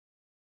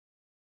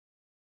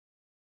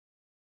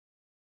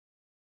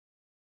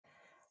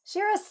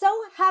Shira, so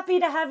happy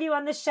to have you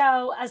on the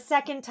show a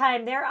second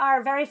time. There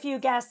are very few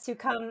guests who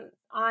come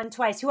on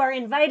twice, who are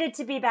invited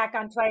to be back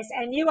on twice,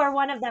 and you are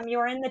one of them. You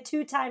are in the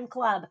two-time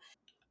club.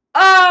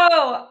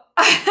 Oh,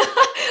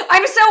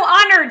 I'm so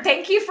honored.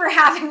 Thank you for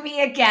having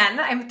me again.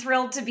 I'm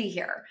thrilled to be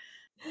here.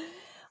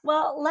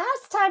 Well,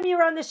 last time you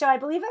were on the show, I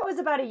believe it was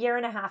about a year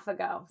and a half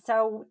ago.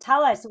 So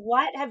tell us,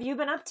 what have you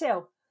been up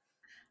to?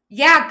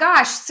 Yeah,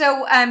 gosh.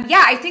 So,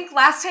 I think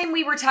last time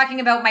we were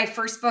talking about my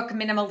first book,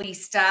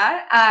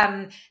 Minimalista,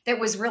 that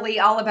was really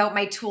all about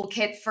my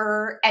toolkit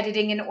for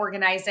editing and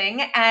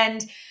organizing.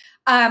 And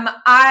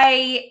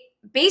I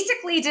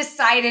basically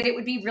decided it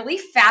would be really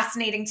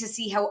fascinating to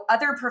see how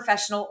other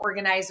professional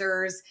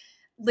organizers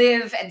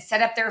live and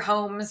set up their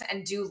homes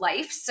and do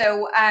life.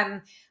 So,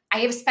 I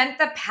have spent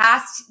the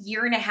past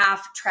year and a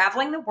half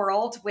traveling the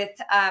world with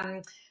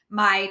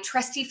my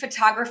trusty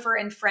photographer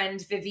and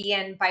friend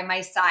Vivian by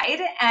my side.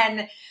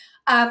 And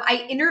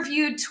I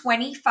interviewed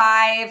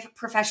 25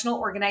 professional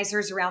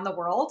organizers around the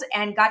world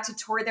and got to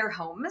tour their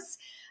homes,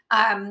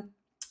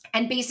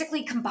 and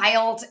basically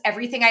compiled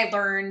everything I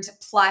learned,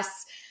 plus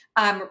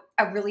a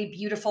really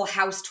beautiful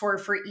house tour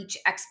for each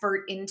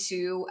expert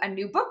into a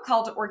new book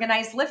called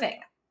Organized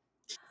Living.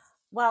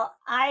 Well,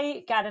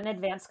 I got an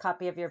advanced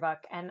copy of your book,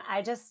 and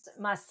I just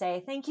must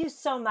say thank you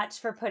so much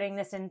for putting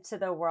this into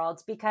the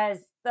world, because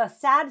the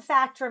sad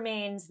fact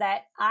remains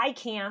that I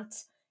can't,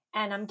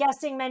 and I'm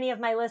guessing many of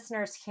my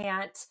listeners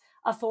can't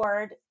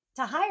afford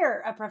to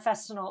hire a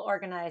professional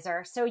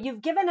organizer. So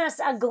you've given us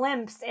a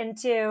glimpse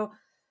into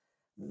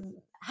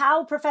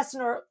how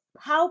professional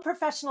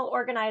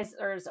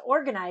organizers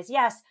organize,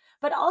 yes,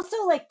 but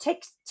also like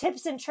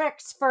tips and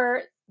tricks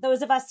for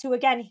those of us who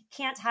again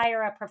can't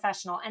hire a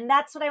professional. And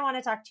that's what I want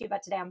to talk to you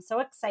about today. I'm so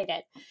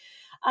excited.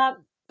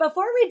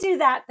 Before we do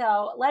that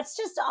though, let's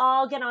just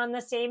all get on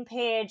the same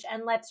page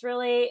and let's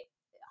really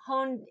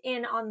hone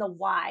in on the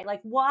why.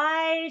 Like,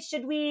 why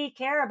should we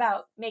care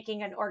about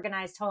making an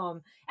organized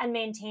home and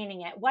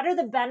maintaining it? What are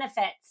the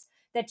benefits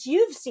that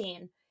you've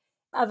seen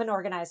of an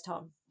organized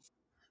home?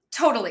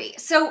 Totally.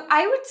 So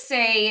I would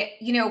say,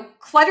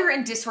 clutter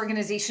and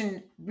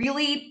disorganization,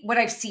 really what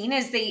I've seen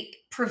is they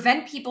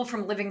prevent people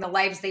from living the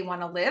lives they want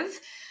to live.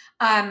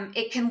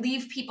 It can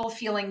leave people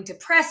feeling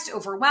depressed,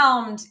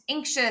 overwhelmed,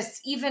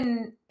 anxious,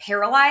 even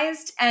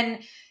paralyzed.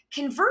 And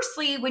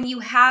conversely, when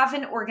you have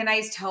an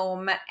organized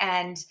home,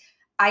 and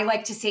I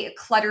like to say a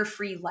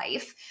clutter-free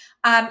life,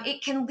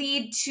 it can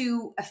lead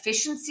to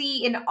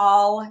efficiency in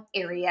all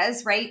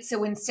areas, right?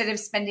 So instead of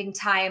spending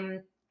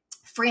time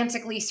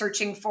frantically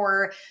searching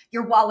for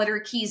your wallet or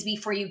keys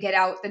before you get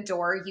out the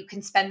door, you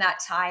can spend that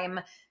time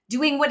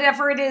doing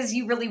whatever it is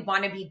you really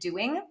want to be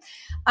doing.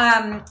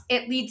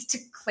 It leads to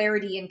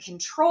clarity and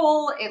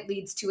control. It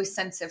leads to a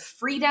sense of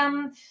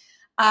freedom.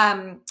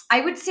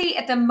 I would say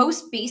at the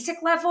most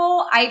basic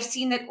level, I've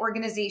seen that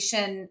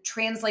organization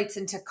translates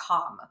into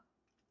calm.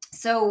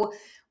 So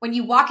when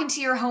you walk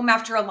into your home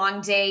after a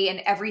long day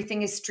and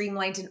everything is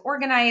streamlined and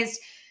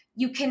organized,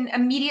 you can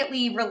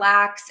immediately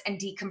relax and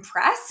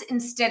decompress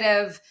instead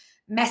of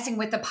messing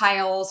with the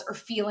piles or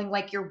feeling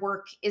like your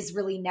work is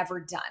really never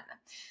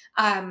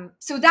done.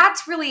 So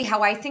that's really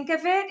how I think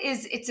of it,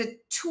 is it's a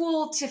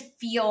tool to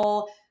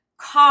feel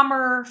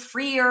calmer,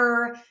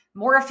 freer,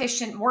 more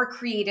efficient, more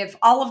creative,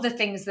 all of the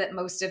things that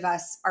most of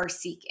us are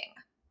seeking.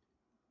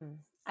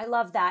 I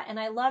love that. And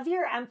I love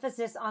your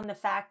emphasis on the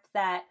fact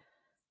that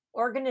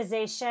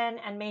organization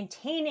and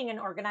maintaining an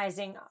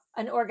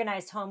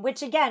organized home,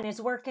 which again is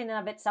work in and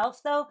of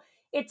itself, though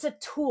it's a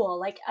tool.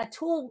 Like, a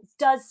tool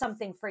does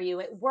something for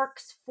you, it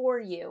works for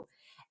you.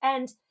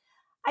 And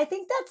I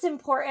think that's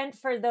important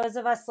for those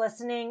of us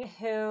listening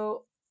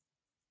who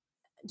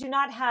do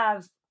not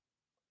have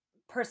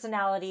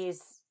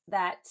personalities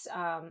that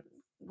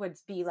would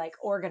be like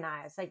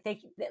organized. Like, the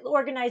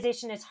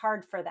organization is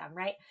hard for them,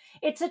 right?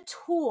 It's a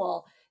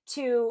tool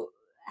to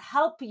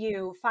help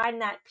you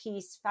find that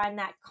peace, find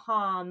that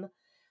calm,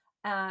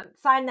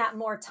 find that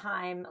more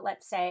time,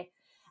 let's say.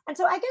 And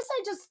so I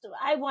guess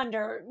I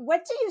wonder,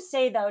 what do you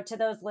say though to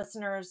those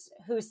listeners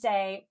who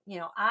say,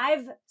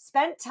 I've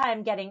spent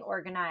time getting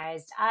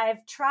organized,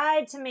 I've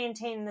tried to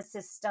maintain the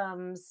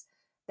systems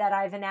that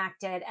I've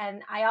enacted,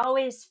 and I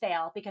always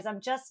fail because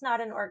I'm just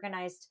not an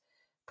organized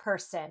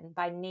person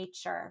by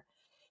nature.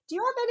 Do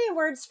you have any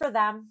words for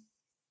them?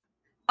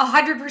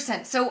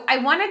 100%. So I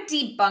want to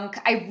debunk.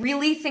 I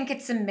really think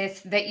it's a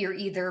myth that you're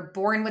either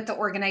born with the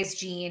organized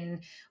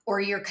gene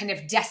or you're kind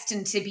of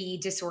destined to be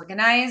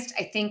disorganized.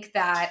 I think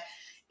that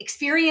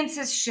experience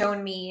has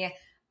shown me,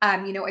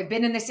 I've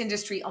been in this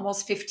industry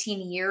almost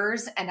 15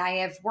 years, and I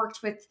have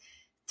worked with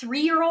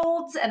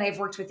 3-year-olds and I've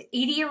worked with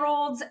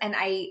 80-year-olds. And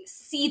I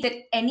see that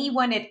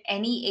anyone at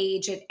any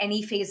age, at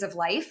any phase of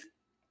life,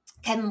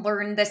 can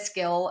learn the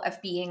skill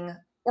of being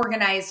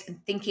organized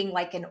and thinking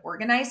like an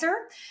organizer.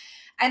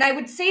 And I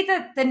would say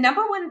that the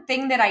number one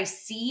thing that I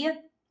see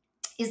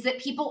is that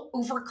people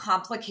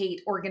overcomplicate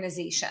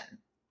organization.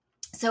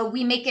 So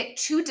we make it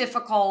too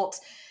difficult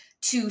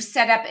to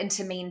set up and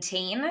to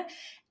maintain.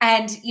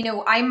 And,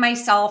 I'm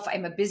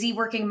a busy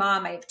working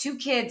mom. I have 2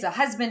 kids, a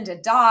husband, a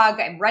dog.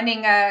 I'm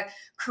running a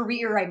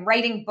career. I'm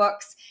writing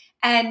books.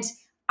 And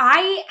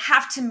I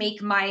have to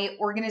make my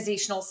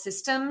organizational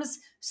systems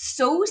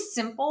so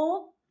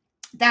simple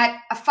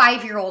that a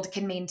 5-year-old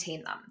can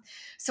maintain them.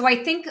 So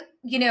I think,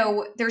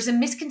 there's a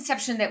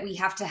misconception that we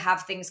have to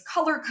have things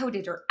color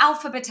coded or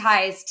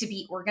alphabetized to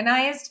be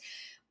organized.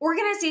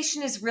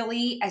 Organization is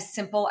really as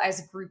simple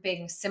as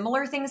grouping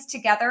similar things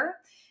together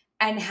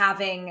and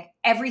having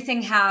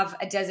everything have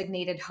a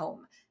designated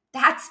home.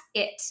 That's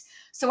it.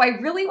 So I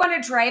really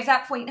want to drive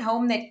that point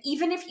home that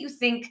even if you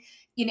think,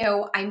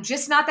 I'm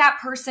just not that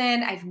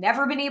person, I've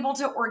never been able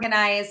to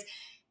organize,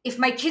 if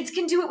my kids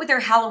can do it with their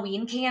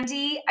Halloween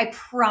candy, I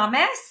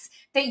promise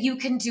that you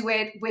can do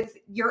it with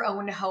your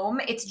own home.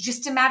 It's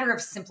just a matter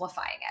of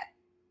simplifying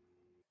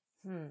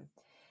it. Hmm.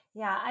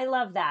 Yeah, I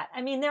love that.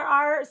 I mean, there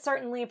are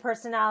certainly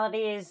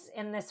personalities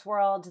in this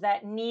world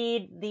that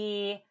need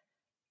the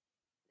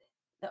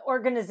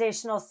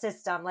organizational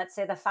system, let's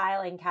say the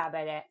filing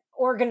cabinet,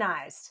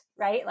 organized,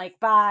 right? Like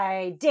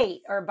by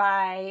date or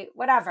by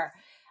whatever.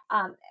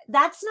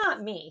 That's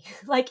not me.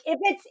 Like if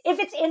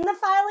it's in the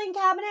filing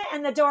cabinet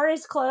and the door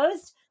is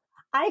closed,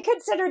 I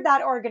consider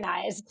that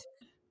organized.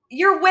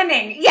 You're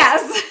winning.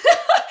 Yes.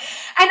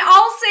 And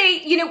I'll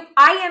say,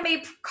 I am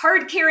a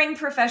card carrying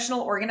professional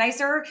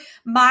organizer.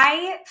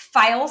 My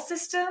file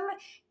system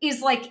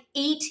is like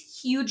 8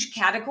 huge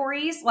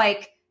categories,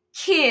 like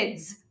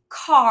kids,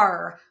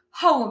 car,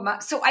 home.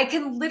 So I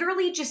can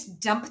literally just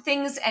dump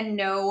things and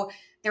know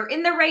they're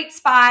in the right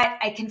spot.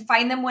 I can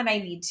find them when I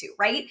need to,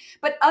 right?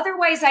 But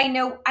otherwise, I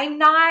know I'm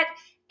not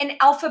an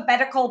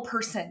alphabetical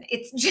person.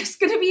 It's just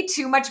going to be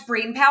too much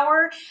brain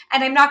power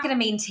and I'm not going to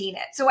maintain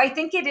it. So I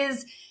think it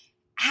is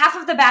half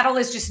of the battle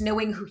is just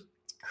knowing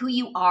who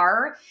you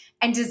are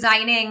and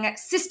designing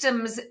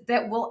systems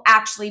that will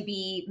actually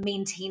be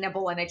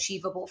maintainable and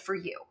achievable for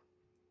you.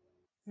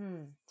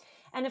 Hmm.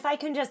 And if I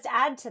can just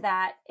add to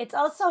that, it's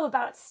also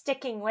about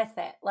sticking with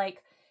it.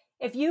 Like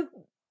if you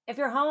if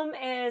your home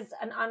is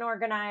an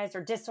unorganized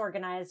or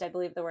disorganized, I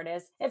believe the word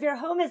is, if your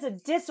home is a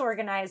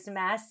disorganized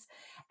mess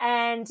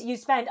and you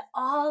spend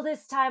all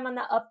this time on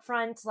the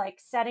upfront, like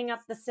setting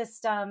up the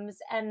systems,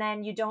 and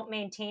then you don't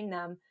maintain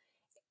them,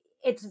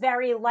 it's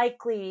very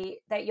likely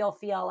that you'll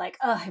feel like,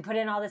 oh, I put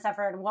in all this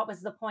effort and what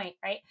was the point,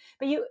 right?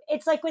 But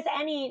it's like with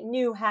any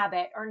new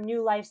habit or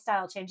new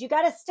lifestyle change, you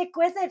got to stick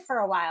with it for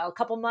a while, a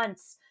couple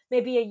months,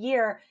 maybe a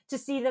year, to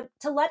see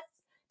to let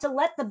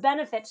the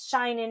benefits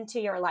shine into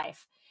your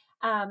life.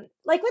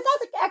 Like with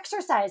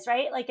exercise,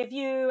 right? Like if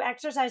you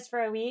exercise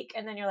for a week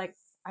and then you're like,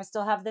 I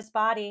still have this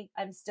body,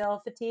 I'm still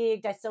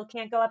fatigued, I still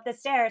can't go up the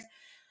stairs.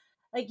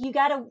 Like you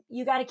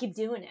gotta keep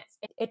doing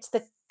it. It's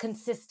the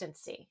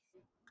consistency.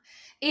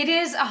 It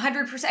is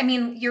 100%. I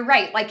mean, you're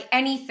right. Like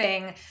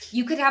anything,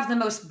 you could have the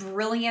most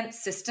brilliant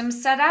system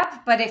set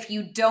up, but if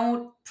you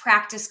don't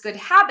practice good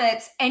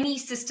habits, any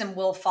system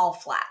will fall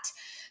flat.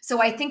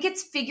 So I think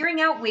it's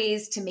figuring out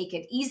ways to make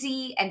it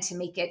easy and to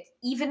make it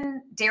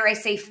even, dare I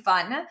say,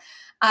 fun.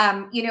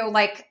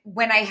 Like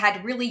when I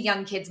had really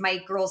young kids, my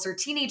girls are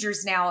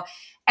teenagers now,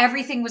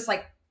 everything was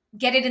like,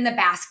 get it in the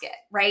basket,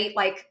 right?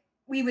 Like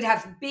we would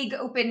have big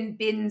open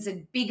bins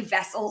and big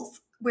vessels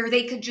where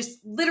they could just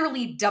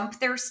literally dump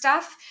their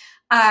stuff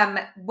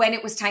when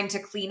it was time to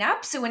clean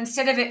up. So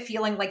instead of it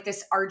feeling like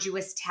this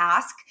arduous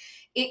task,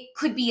 it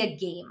could be a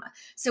game.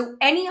 So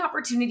any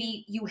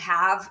opportunity you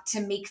have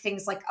to make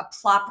things like a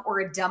plop or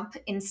a dump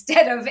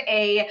instead of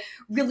a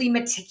really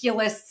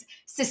meticulous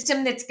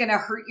system that's going to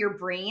hurt your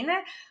brain,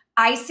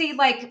 I say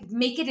like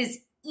make it as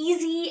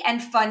easy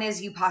and fun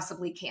as you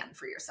possibly can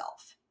for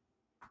yourself.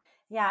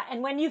 Yeah,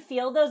 and when you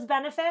feel those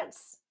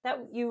benefits that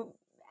you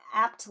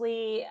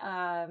aptly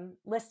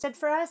listed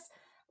for us,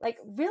 like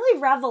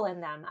really revel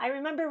in them. I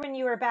remember when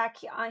you were back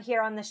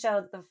here on the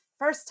show the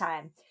first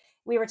time,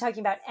 we were talking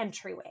about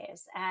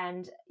entryways,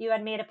 and you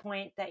had made a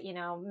point that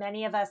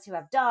many of us who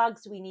have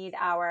dogs, we need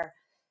our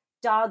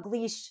dog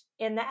leash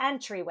in the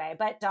entryway,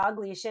 but dog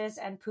leashes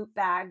and poop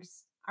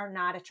bags are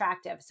not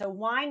attractive. So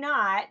why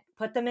not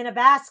put them in a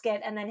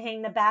basket and then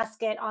hang the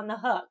basket on the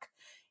hook?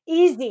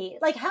 Easy.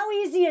 Like how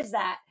easy is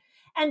that?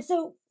 And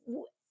so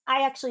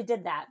I actually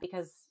did that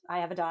because I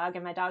have a dog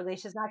and my dog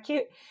leash is not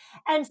cute.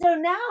 And so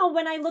now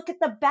when I look at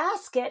the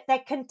basket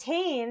that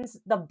contains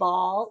the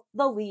ball,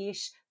 the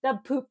leash, the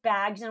poop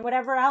bags, and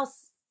whatever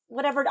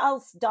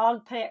else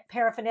dog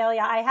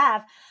paraphernalia I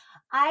have,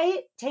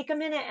 I take a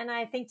minute and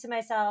I think to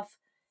myself,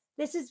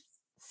 this is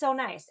so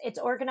nice. It's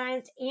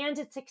organized and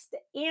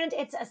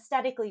it's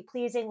aesthetically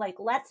pleasing. Like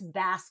let's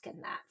bask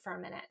in that for a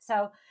minute.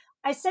 So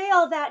I say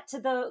all that to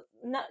the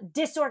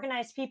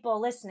disorganized people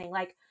listening.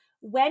 Like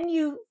when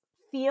you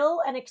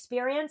feel and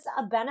experience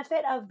a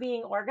benefit of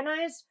being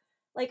organized,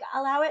 like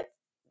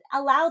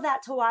allow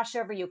that to wash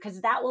over you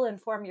because that will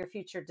inform your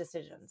future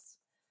decisions.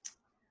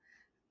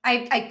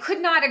 I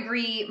could not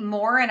agree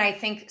more. And I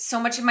think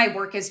so much of my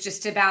work is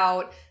just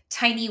about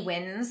tiny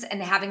wins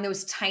and having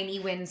those tiny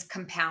wins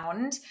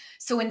compound.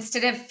 So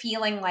instead of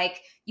feeling like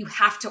you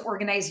have to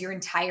organize your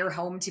entire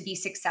home to be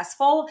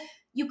successful,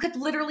 you could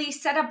literally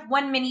set up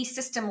one mini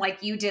system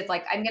like you did.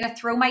 Like, I'm going to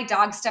throw my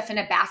dog stuff in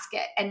a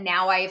basket and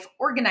now I've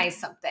organized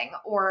something,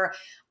 or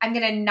I'm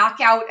going to knock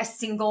out a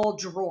single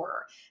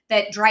drawer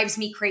that drives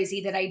me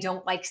crazy that I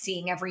don't like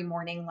seeing every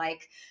morning.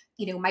 Like,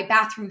 my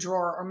bathroom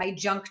drawer or my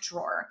junk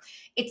drawer.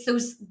 It's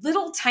those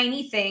little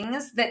tiny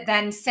things that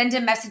then send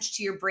a message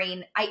to your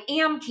brain. I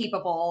am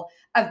capable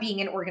of being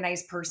an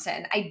organized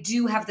person. I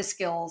do have the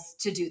skills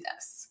to do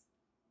this.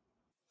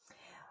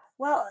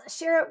 Well,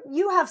 Shira,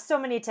 you have so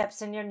many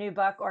tips in your new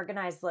book,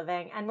 Organized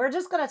Living, and we're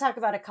just going to talk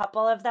about a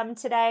couple of them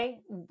today,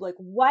 like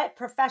what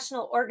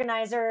professional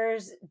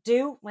organizers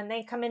do when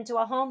they come into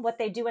a home, what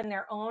they do in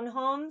their own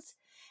homes.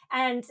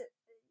 And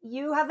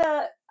you have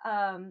a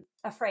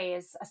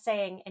phrase, a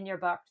saying in your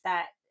book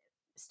that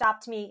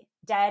stopped me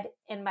dead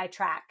in my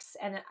tracks.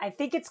 And I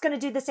think it's going to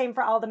do the same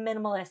for all the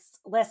minimalists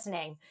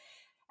listening.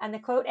 And the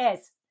quote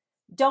is,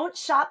 "Don't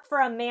shop for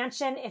a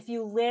mansion if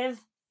you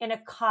live in a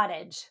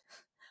cottage."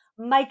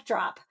 Mic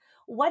drop.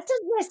 What does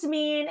this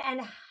mean,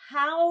 and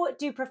how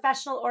do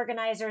professional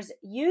organizers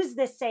use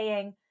this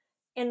saying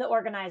in the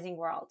organizing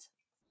world?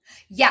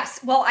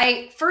 Yes. Well,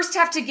 I first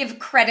have to give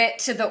credit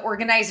to the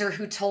organizer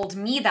who told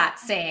me that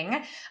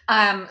saying.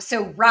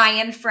 So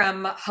Ryan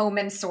from Home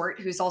and Sort,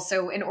 who's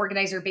also an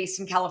organizer based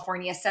in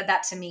California, said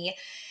that to me.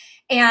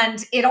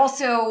 And it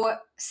also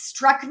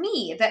struck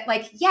me that,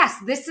 like, yes,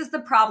 this is the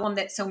problem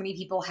that so many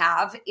people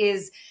have,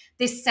 is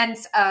this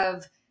sense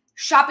of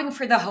shopping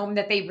for the home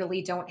that they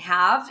really don't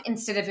have,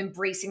 instead of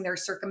embracing their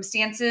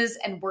circumstances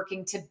and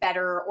working to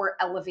better or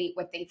elevate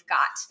what they've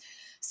got.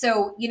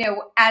 So,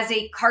 as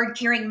a card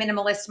carrying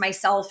minimalist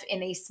myself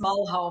in a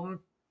small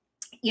home,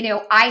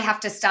 I have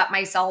to stop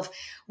myself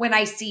when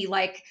I see,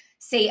 like,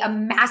 say, a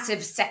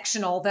massive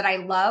sectional that I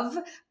love,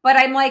 but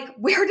I'm like,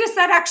 where does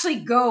that actually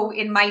go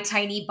in my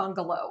tiny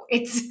bungalow?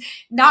 It's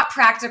not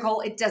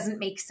practical. It doesn't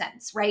make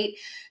sense, right?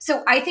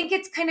 So I think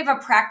it's kind of a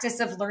practice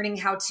of learning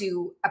how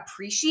to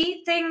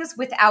appreciate things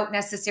without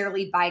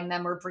necessarily buying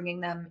them or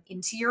bringing them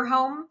into your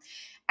home.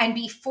 And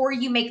before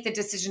you make the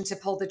decision to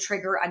pull the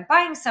trigger on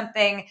buying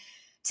something,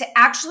 to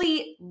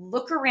actually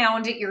look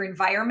around at your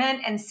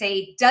environment and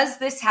say, does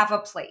this have a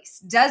place?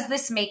 Does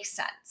this make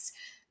sense?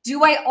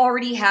 Do I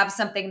already have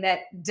something that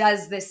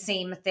does this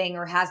same thing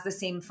or has the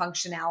same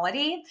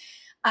functionality?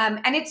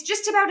 And it's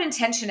just about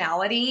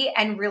intentionality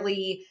and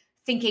really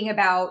thinking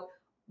about,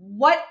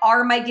 what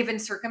are my given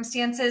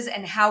circumstances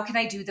and how can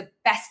I do the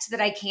best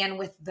that I can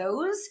with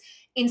those,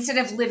 instead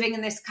of living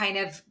in this kind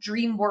of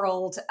dream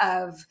world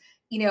of,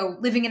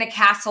 living in a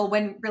castle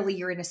when really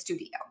you're in a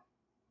studio.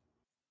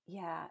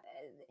 Yeah.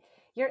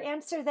 Your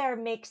answer there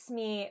makes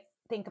me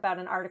think about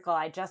an article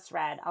I just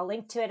read. I'll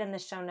link to it in the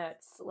show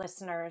notes,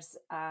 listeners.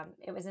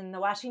 It was in the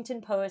Washington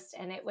Post,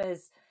 and it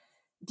was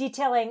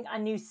detailing a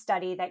new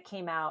study that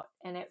came out.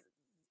 And it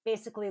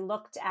basically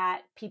looked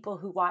at people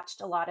who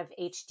watched a lot of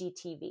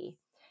HGTV.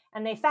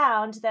 And they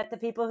found that the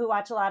people who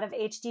watch a lot of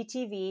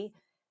HGTV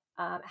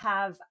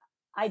have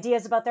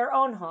ideas about their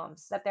own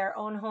homes, that their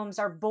own homes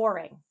are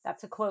boring.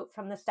 That's a quote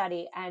from the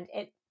study. And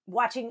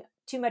watching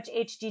too much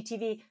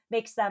HGTV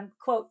makes them,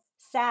 quote,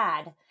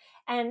 sad.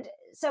 And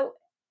so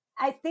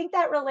I think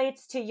that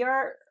relates to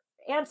your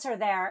answer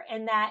there,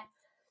 in that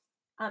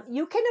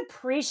you can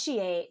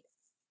appreciate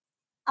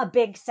a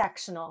big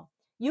sectional.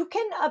 You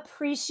can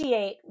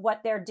appreciate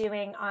what they're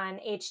doing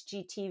on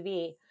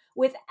HGTV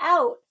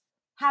without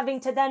having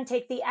to then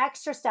take the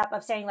extra step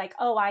of saying, like,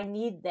 oh, I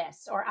need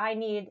this, or I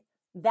need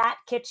that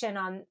kitchen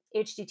on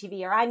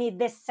HGTV, or I need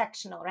this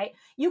sectional, right?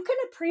 You can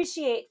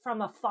appreciate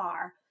from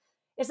afar.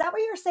 Is that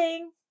what you're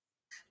saying?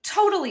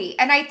 Totally.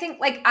 And I think,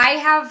 like, I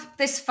have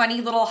this funny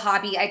little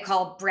hobby I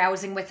call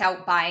browsing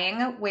without buying,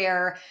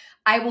 where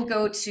I will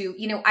go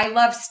to, I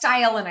love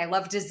style and I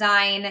love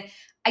design.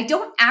 I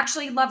don't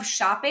actually love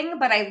shopping,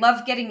 but I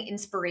love getting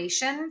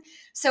inspiration.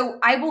 So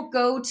I will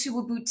go to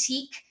a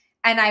boutique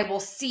and I will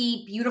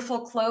see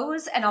beautiful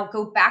clothes, and I'll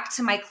go back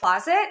to my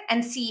closet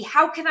and see,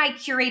 how can I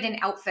curate an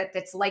outfit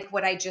that's like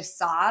what I just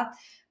saw,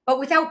 but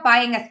without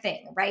buying a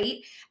thing, right?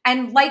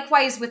 And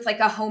likewise with, like,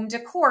 a home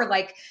decor,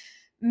 like,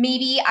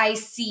 maybe I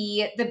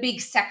see the big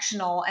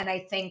sectional and I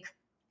think,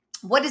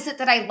 what is it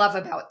that I love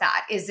about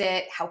that? Is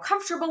it how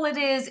comfortable it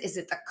is? Is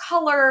it the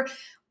color?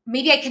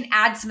 Maybe I can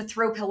add some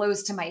throw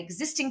pillows to my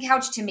existing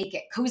couch to make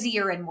it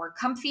cozier and more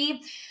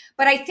comfy.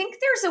 But I think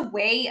there's a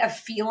way of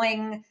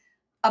feeling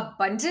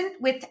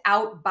abundant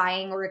without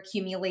buying or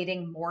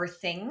accumulating more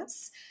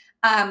things.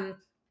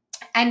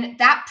 And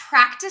that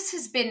practice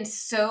has been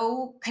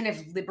so kind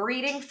of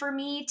liberating for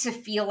me, to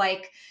feel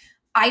like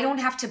I don't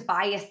have to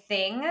buy a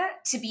thing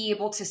to be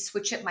able to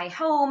switch up my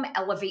home,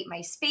 elevate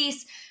my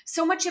space.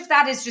 So much of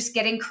that is just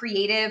getting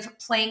creative,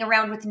 playing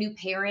around with new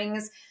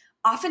pairings.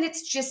 Often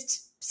it's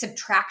just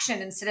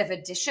subtraction instead of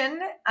addition.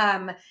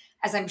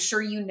 As I'm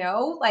sure you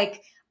know,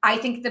 like, I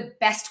think the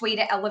best way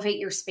to elevate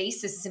your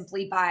space is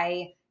simply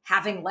by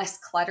having less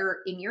clutter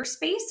in your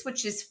space,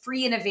 which is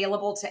free and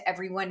available to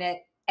everyone at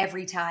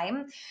every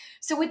time.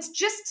 So it's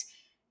just,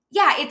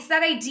 yeah, it's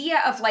that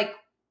idea of, like,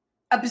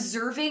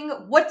 observing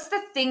what's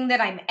the thing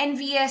that I'm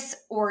envious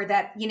or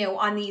that,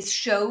 on these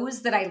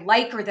shows that I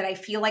like or that I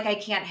feel like I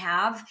can't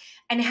have,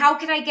 and how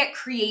can I get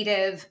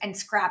creative and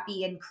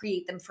scrappy and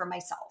create them for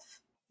myself?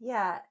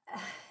 Yeah.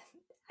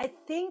 I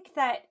think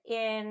that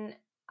in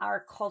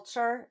our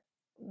culture,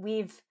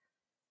 we've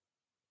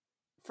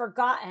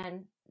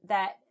forgotten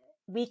that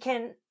we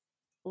can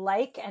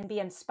like and be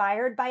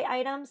inspired by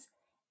items.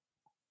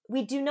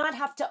 We do not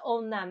have to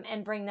own them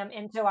and bring them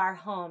into our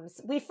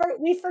homes. We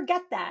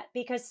forget that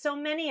because so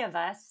many of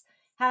us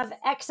have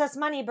excess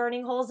money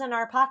burning holes in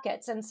our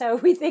pockets, and so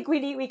we think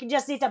we can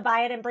just need to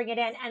buy it and bring it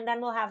in, and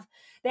then we'll have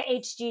the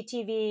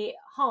HGTV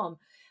home.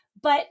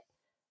 But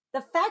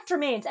the fact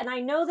remains, and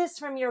I know this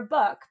from your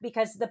book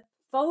because the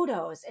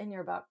photos in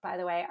your book, by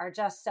the way, are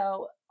just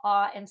so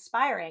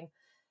awe-inspiring.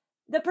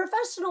 The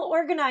professional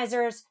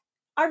organizers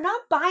are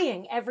not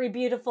buying every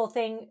beautiful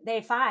thing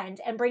they find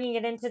and bringing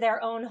it into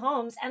their own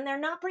homes, and they're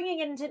not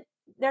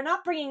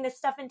bringing this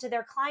stuff into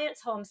their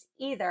clients' homes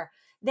either.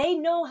 They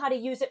know how to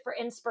use it for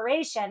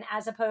inspiration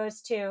as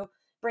opposed to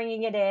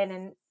bringing it in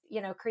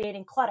and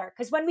creating clutter,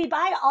 because when we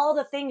buy all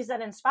the things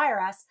that inspire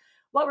us,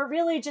 what we're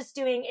really just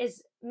doing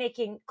is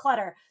making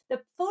clutter.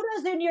 The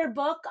photos in your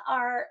book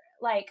are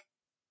like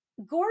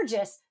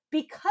gorgeous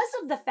because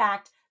of the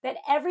fact that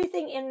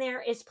everything in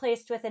there is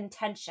placed with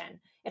intention.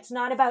 It's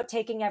not about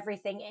taking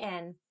everything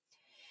in.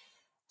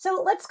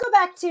 So let's go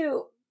back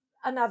to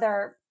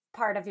another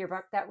part of your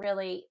book that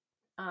really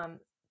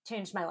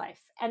changed my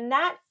life, and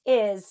that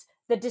is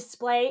the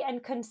display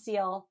and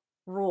conceal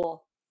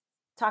rule.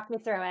 Talk me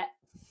through it.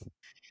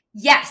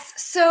 Yes.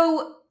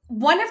 So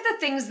one of the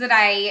things that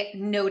I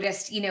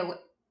noticed,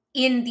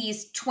 in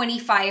these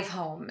 25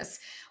 homes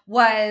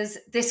was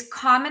this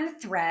common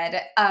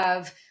thread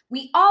of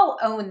we all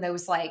own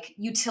those like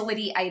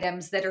utility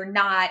items that are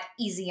not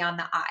easy on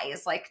the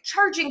eyes, like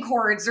charging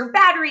cords or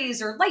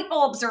batteries or light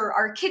bulbs or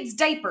our kids'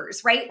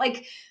 diapers, right?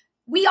 Like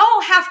we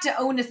all have to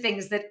own the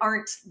things that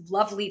aren't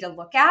lovely to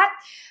look at.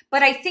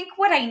 But I think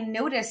what I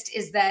noticed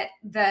is that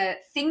the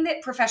thing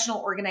that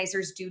professional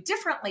organizers do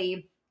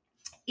differently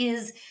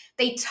is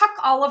they tuck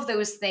all of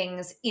those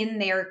things in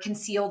their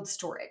concealed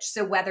storage.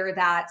 So whether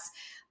that's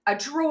a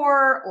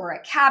drawer or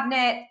a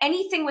cabinet,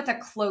 anything with a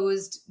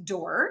closed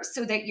door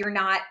so that you're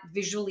not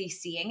visually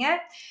seeing it.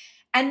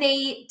 And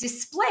they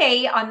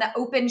display on the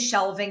open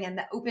shelving and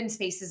the open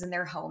spaces in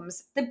their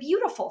homes the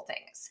beautiful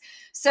things.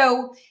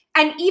 So,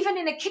 and even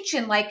in a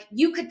kitchen, like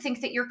you could think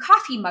that your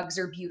coffee mugs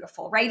are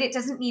beautiful, right? It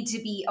doesn't need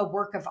to be a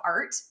work of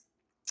art.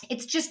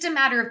 It's just a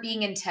matter of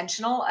being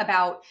intentional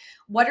about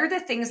what are the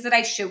things that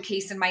I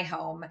showcase in my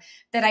home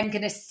that I'm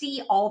going to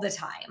see all the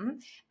time.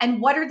 And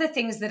what are the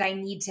things that I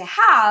need to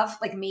have?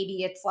 Like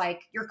maybe it's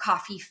like your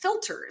coffee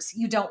filters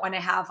you don't want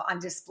to have on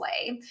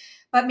display,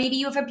 but maybe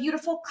you have a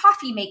beautiful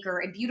coffee maker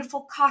and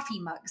beautiful coffee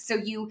mugs. So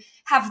you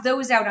have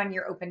those out on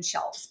your open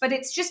shelves. But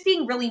it's just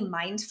being really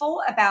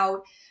mindful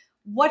about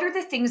what are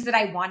the things that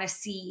I want to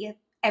see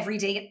every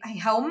day at my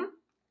home?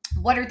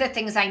 What are the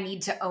things I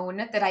need to own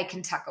that I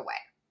can tuck away?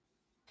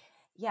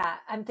 Yeah,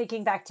 I'm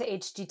thinking back to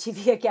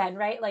HGTV again,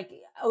 right? Like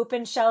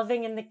open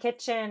shelving in the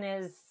kitchen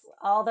is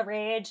all the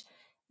rage.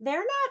 They're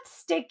not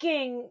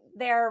sticking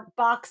their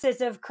boxes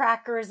of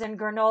crackers and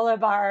granola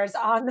bars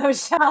on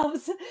those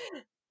shelves.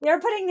 They're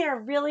putting their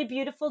really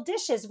beautiful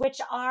dishes, which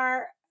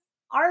are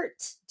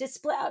art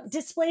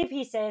display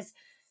pieces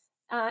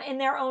in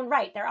their own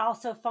right. They're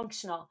also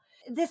functional.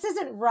 This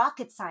isn't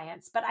rocket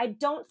science, but I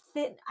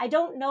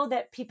don't know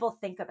that people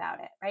think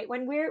about it, right?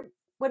 When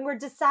we're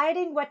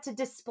deciding what to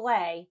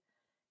display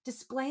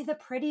the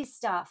pretty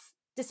stuff.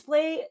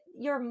 Display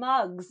your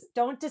mugs.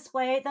 Don't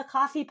display the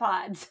coffee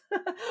pods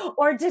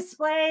or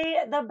display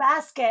the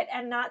basket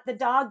and not the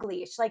dog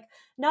leash. Like,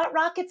 not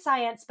rocket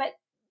science, but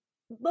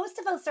most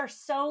of us are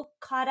so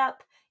caught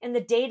up in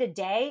the day to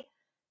day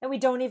that we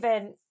don't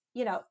even,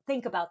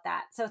 think about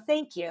that. So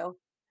thank you.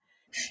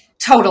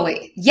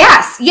 Totally.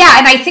 Yes. Yeah.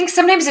 And I think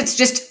sometimes it's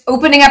just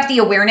opening up the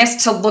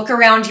awareness to look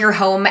around your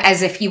home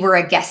as if you were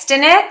a guest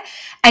in it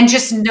and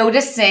just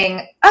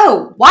noticing,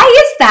 oh, why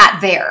is that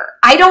there?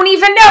 I don't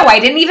even know.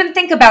 I didn't even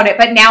think about it,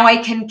 but now I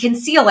can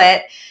conceal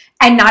it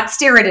and not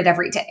stare at it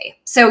every day.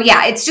 So,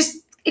 yeah, it's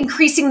just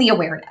increasing the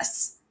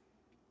awareness.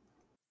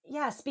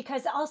 Yes,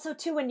 because also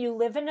too, when you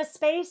live in a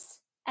space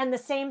and the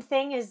same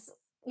thing is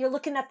you're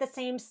looking at the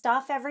same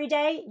stuff every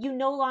day, you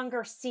no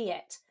longer see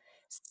it.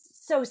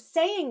 So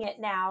saying it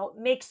now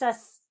makes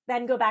us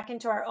then go back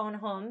into our own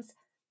homes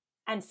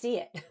and see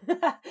it.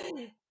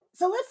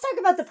 So let's talk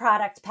about the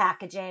product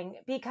packaging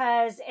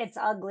because it's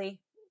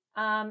ugly.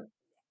 Um,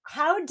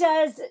 how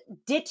does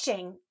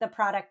ditching the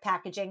product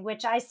packaging,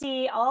 which I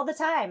see all the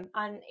time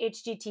on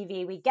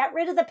HGTV, we get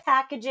rid of the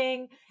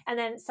packaging and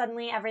then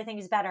suddenly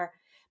everything's better.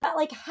 But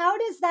like, how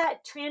does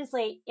that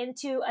translate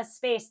into a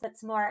space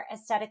that's more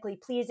aesthetically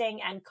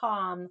pleasing and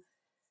calm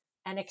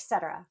and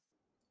etc.?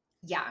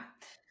 Yeah.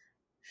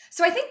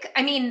 So I think,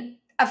 I mean,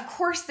 of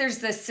course, there's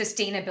the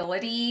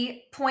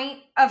sustainability point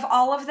of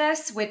all of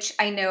this, which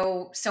I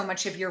know so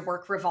much of your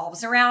work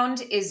revolves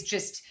around, is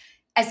just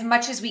as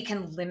much as we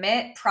can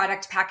limit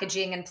product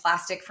packaging and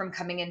plastic from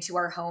coming into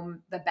our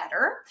home, the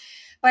better.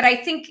 But I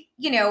think,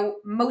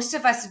 most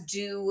of us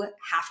do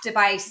have to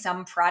buy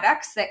some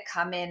products that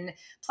come in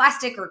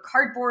plastic or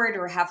cardboard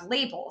or have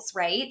labels,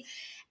 right?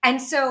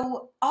 And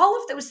so all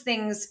of those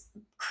things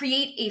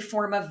create a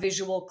form of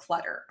visual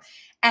clutter.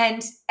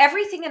 And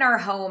everything in our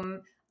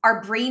home,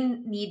 our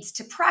brain needs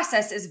to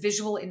process as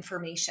visual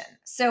information.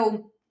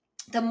 So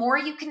the more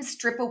you can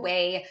strip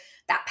away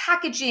that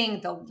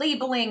packaging, the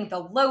labeling, the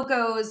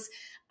logos,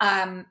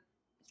 and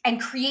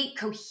create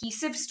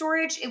cohesive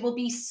storage, it will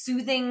be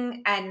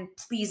soothing and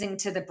pleasing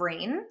to the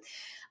brain.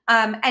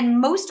 And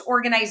most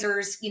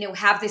organizers,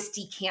 have this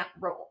decant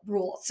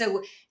rule.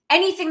 So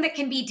anything that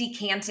can be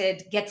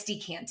decanted gets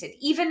decanted,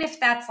 even if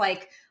that's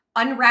like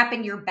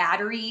unwrapping your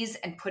batteries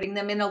and putting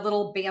them in a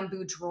little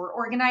bamboo drawer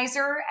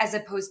organizer, as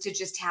opposed to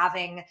just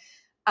having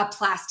a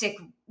plastic,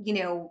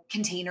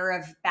 container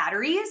of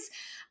batteries.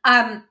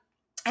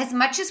 As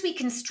much as we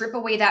can strip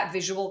away that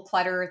visual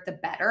clutter, the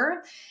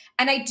better.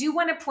 And I do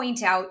want to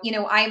point out,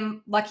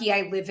 I'm lucky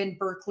I live in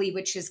Berkeley,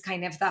 which is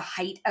kind of the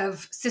height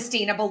of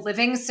sustainable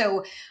living.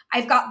 So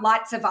I've got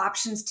lots of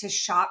options to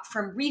shop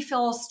from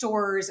refill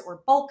stores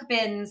or bulk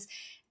bins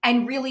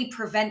and really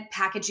prevent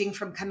packaging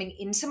from coming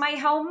into my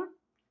home.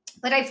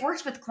 But I've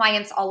worked with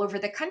clients all over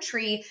the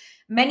country,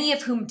 many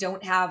of whom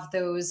don't have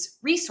those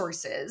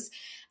resources.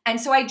 And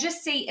so I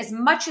just say, as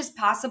much as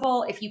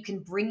possible, if you can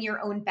bring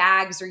your own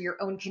bags or your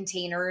own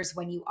containers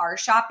when you are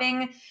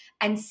shopping,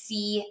 and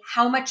see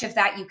how much of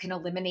that you can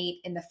eliminate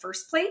in the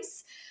first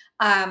place,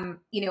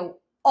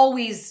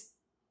 always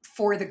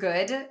for the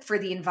good, for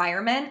the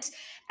environment.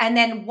 And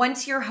then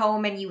once you're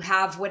home and you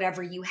have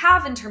whatever you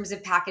have in terms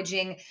of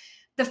packaging,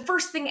 the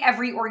first thing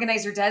every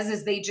organizer does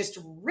is they just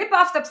rip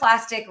off the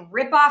plastic,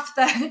 rip off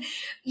the,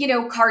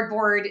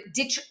 cardboard,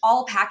 ditch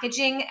all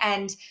packaging.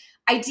 And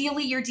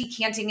ideally, you're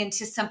decanting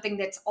into something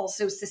that's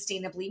also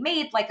sustainably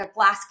made, like a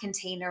glass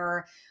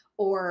container,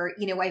 or,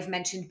 I've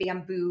mentioned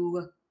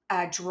bamboo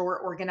drawer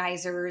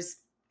organizers,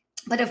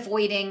 but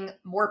avoiding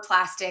more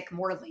plastic,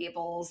 more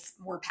labels,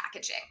 more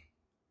packaging.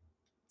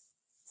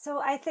 So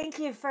I thank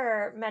you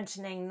for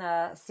mentioning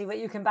the see what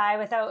you can buy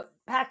without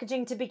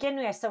packaging to begin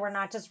with, so we're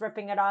not just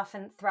ripping it off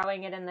and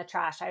throwing it in the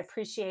trash. I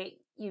appreciate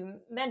you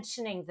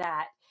mentioning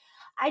that.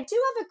 I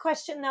do have a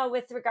question though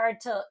with regard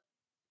to,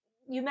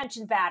 you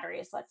mentioned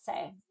batteries, let's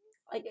say.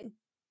 Like,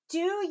 do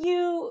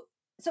you,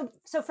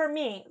 so for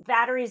me,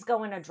 batteries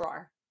go in a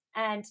drawer.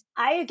 And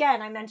I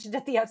mentioned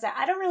at the outset,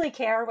 I don't really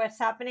care what's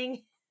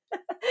happening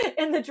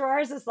in the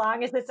drawers as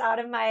long as it's out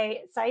of my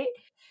sight.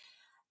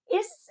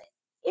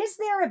 Is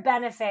there a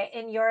benefit,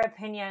 in your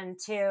opinion,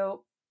 to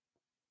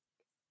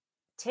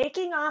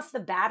taking off the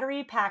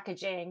battery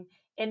packaging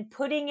and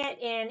putting it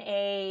in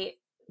a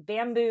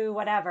bamboo,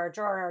 whatever,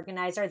 drawer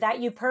organizer that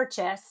you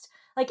purchased?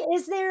 Like,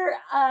 is there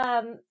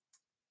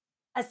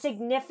a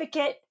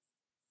significant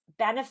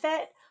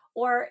benefit,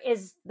 or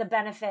is the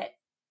benefit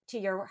to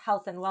your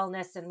health and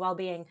wellness and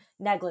well-being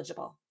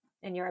negligible,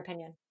 in your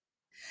opinion?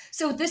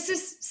 So this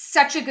is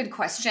such a good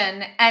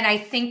question. And I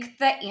think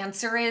the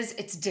answer is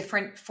it's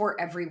different for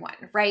everyone,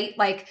 right?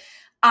 Like,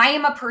 I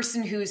am a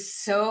person who's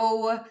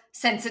so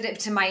sensitive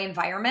to my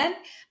environment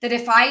that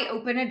if I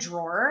open a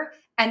drawer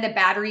and the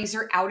batteries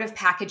are out of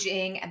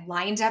packaging and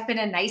lined up in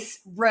a nice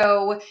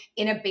row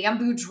in a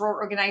bamboo drawer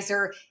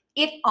organizer,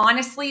 it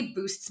honestly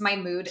boosts my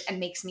mood and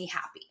makes me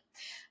happy.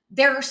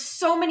 There are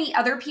so many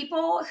other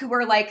people who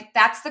are like,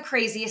 that's the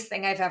craziest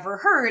thing I've ever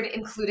heard,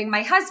 including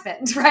my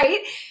husband, right?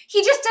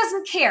 He just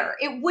doesn't care.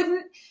 It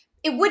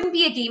wouldn't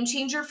be a game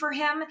changer for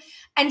him.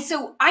 And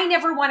so I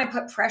never want to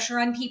put pressure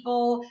on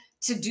people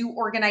to do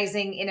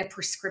organizing in a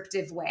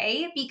prescriptive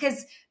way,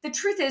 because the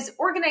truth is,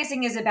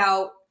 organizing is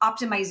about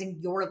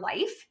optimizing your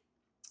life.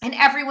 And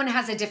everyone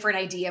has a different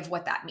idea of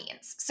what that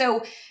means.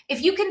 So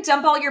if you can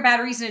dump all your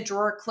batteries in a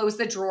drawer, close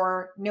the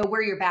drawer, know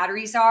where your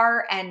batteries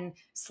are, and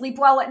sleep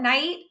well at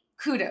night,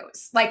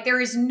 kudos. Like, there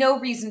is no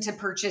reason to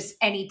purchase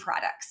any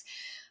products.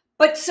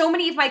 But so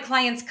many of my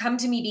clients come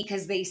to me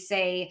because they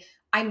say,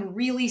 I'm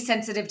really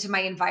sensitive to my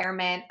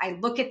environment. I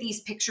look at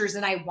these pictures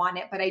and I want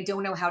it, but I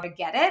don't know how to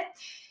get it.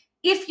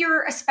 If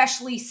you're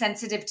especially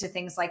sensitive to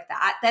things like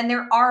that, then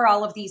there are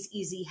all of these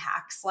easy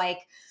hacks, like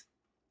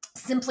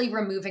simply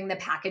removing the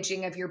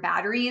packaging of your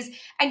batteries.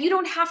 And you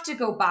don't have to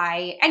go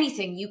buy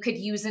anything. You could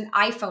use an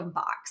iPhone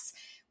box,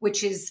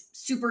 which is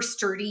super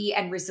sturdy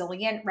and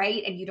resilient,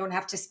 right? And you don't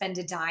have to spend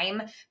a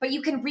dime, but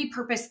you can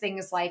repurpose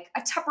things like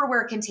a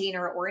Tupperware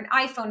container or an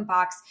iPhone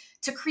box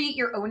to create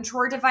your own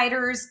drawer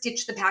dividers,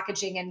 ditch the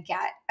packaging, and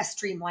get a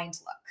streamlined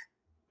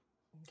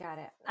look. Got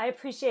it. I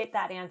appreciate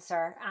that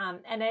answer.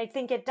 And I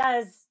think it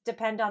does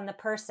depend on the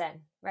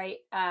person, right?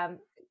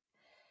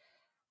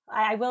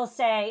 I will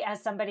say,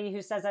 as somebody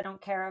who says I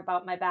don't care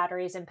about my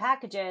batteries and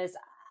packages,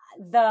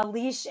 the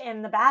leash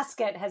in the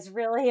basket has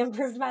really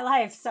improved my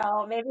life.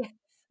 So maybe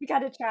we got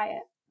to try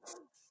it.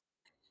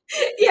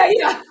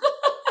 Yeah.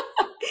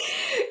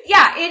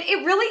 Yeah,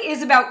 it really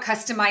is about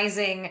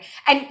customizing.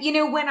 And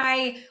when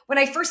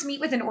I first meet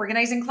with an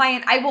organizing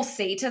client, I will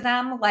say to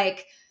them,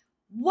 like,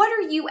 what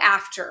are you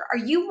after? Are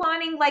you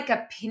wanting like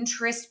a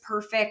Pinterest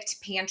perfect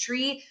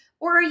pantry,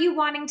 or are you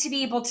wanting to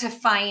be able to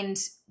find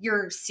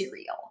your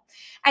cereal?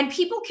 And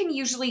people can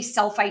usually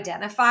self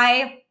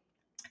identify,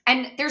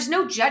 and there's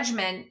no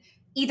judgment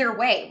either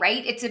way,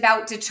 right? It's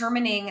about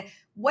determining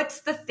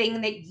what's the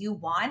thing that you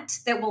want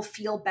that will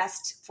feel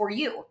best for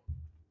you.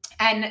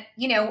 And,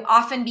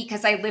 often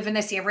because I live in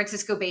the San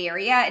Francisco Bay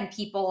Area and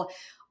people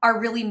are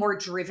really more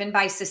driven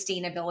by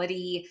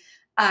sustainability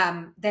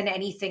than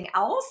anything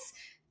else,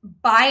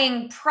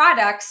 buying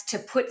products to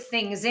put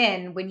things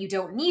in when you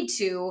don't need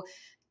to,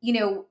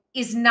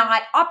 is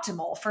not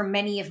optimal for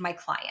many of my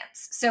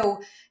clients.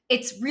 So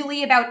it's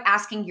really about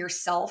asking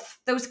yourself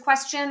those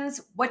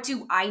questions. What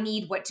do I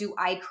need? What do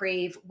I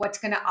crave? What's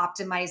going to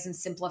optimize and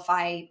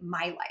simplify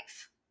my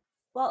life?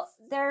 Well,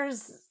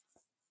 there's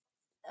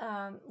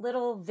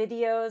little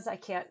videos.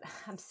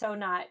 I'm so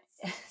not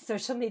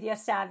social media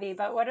savvy,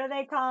 but what are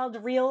they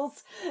called?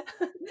 Reels.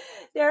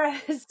 There are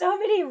so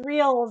many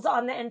reels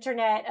on the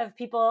internet of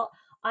people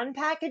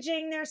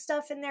unpackaging their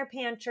stuff in their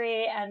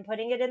pantry and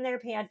putting it in their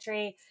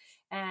pantry.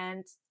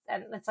 And,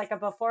 and it's like a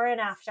before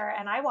and after.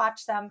 And I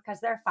watch them because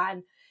they're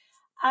fun.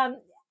 Um,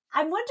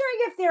 I'm wondering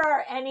if there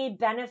are any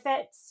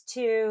benefits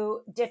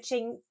to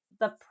ditching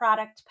the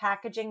product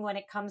packaging when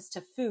it comes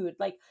to food.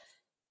 Like,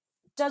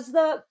 does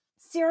the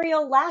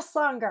cereal last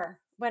longer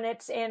when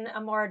it's in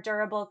a more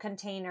durable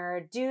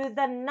container? Do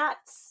the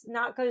nuts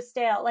not go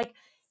stale? Like,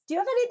 do you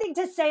have anything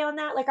to say on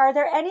that? Like, are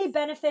there any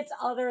benefits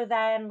other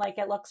than like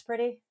it looks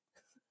pretty?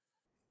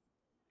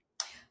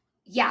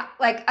 Yeah,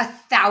 like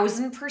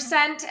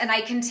 1,000%. And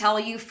I can tell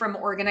you from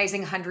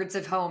organizing hundreds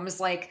of homes,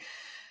 like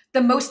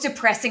the most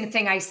depressing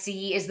thing I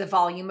see is the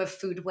volume of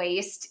food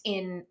waste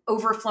in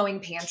overflowing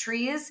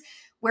pantries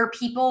where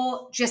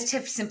people just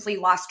have simply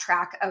lost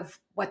track of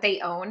what they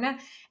own,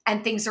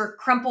 and things are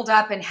crumpled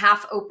up and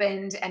half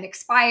opened and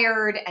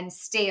expired and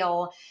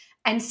stale.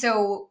 And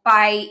so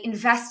by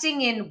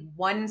investing in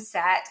one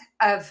set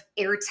of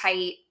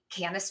airtight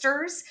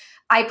canisters,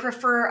 I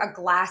prefer a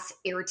glass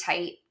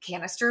airtight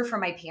canister for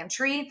my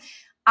pantry.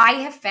 I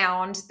have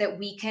found that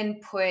we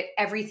can put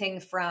everything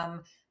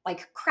from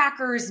like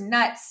crackers,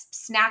 nuts,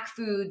 snack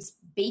foods,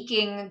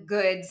 baking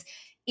goods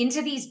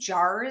into these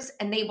jars,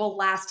 and they will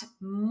last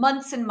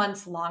months and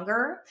months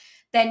longer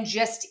than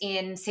just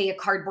in, say, a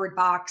cardboard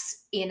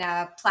box in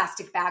a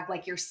plastic bag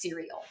like your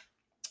cereal.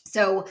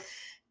 So,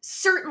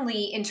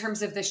 certainly in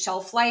terms of the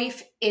shelf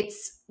life,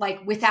 it's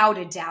like without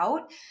a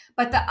doubt.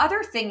 But the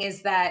other thing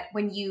is that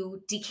when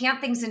you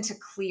decant things into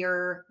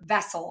clear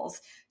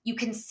vessels, you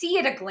can see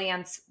at a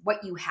glance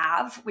what you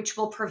have, which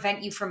will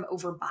prevent you from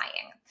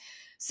overbuying.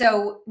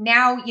 So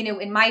now,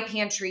 in my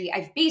pantry,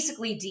 I've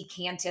basically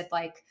decanted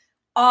like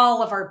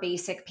all of our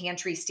basic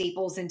pantry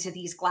staples into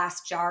these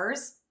glass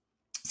jars.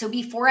 So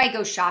before I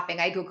go shopping,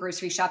 I go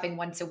grocery shopping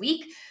once a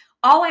week.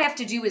 All I have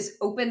to do is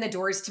open the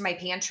doors to my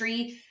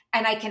pantry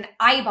and I can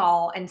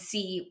eyeball and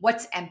see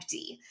what's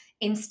empty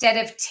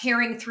instead of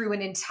tearing through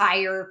an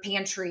entire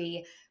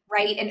pantry,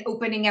 right? And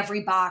opening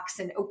every box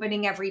and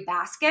opening every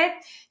basket.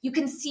 You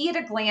can see at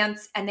a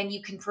glance, and then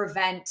you can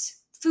prevent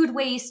food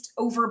waste,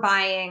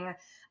 overbuying,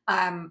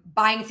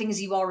 buying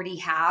things you already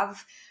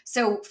have.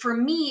 So for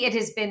me, it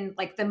has been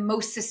like the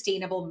most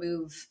sustainable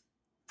move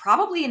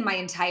probably in my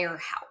entire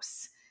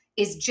house,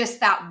 is just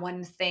that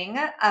one thing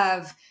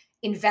of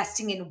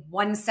investing in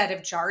one set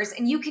of jars.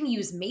 And you can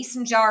use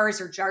mason jars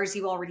or jars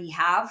you already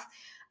have.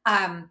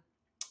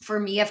 For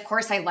me, of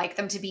course, I like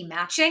them to be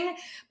matching,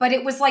 but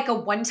it was like a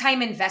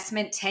one-time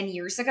investment 10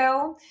 years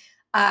ago,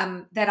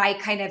 that I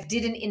kind of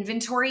did an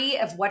inventory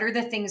of what are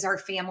the things our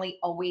family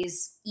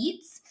always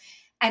eats.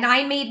 And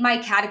I made my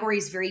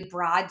categories very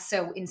broad.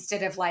 So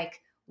instead of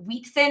like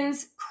wheat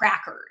thins,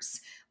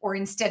 crackers, or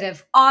instead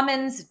of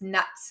almonds,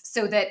 nuts,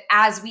 so that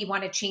as we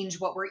want to change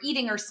what we're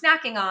eating or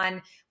snacking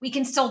on, we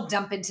can still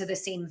dump into the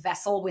same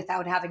vessel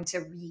without having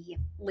to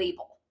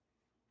relabel.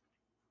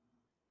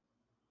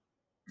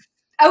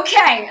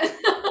 Okay.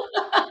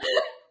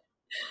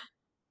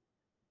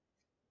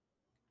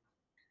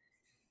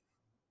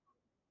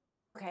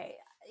 Okay,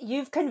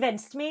 you've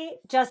convinced me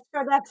just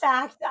for the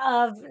fact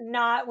of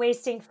not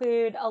wasting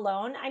food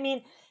alone. I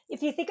mean,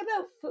 if you think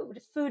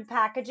about food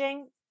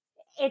packaging,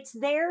 it's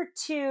there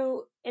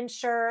to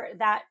ensure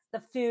that the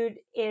food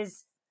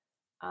is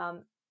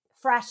um,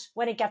 fresh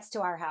when it gets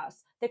to our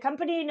house. The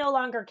company no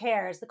longer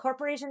cares. The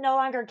corporation no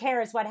longer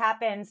cares what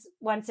happens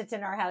once it's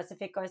in our house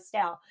if it goes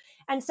stale.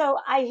 And so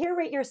I hear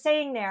what you're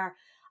saying there.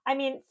 I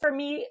mean, for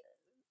me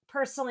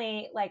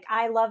personally, like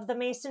I love the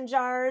mason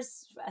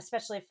jars,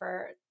 especially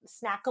for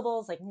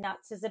snackables. Like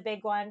nuts is a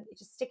big one. You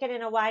just stick it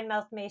in a wide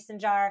mouth mason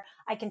jar.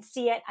 I can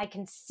see it. I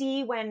can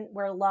see when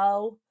we're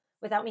low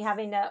without me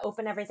having to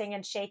open everything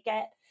and shake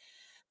it.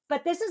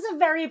 But this is a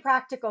very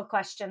practical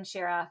question,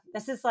 Shira.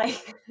 This is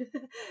like,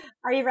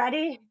 are you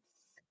ready?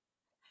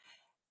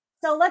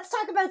 So let's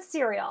talk about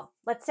cereal.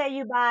 Let's say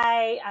you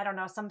buy, I don't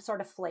know, some sort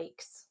of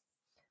flakes.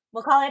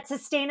 We'll call it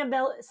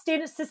sustainable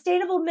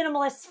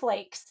minimalist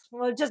flakes.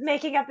 We're just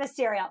making up a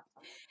cereal.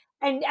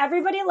 And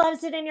everybody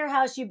loves it in your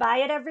house. You buy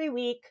it every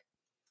week.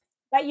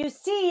 But you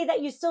see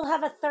that you still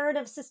have a third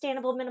of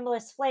sustainable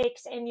minimalist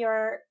flakes in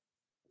your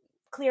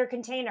clear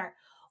container.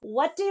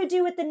 What do you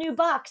do with the new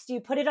box? Do you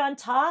put it on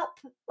top?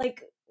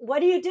 Like, what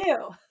do you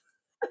do?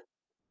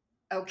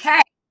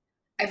 Okay.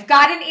 I've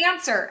got an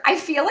answer. I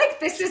feel like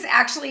this is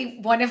actually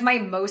one of my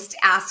most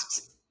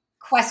asked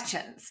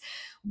questions.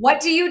 What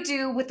do you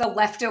do with the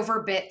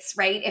leftover bits,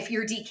 right? If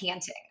you're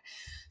decanting.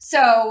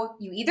 So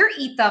you either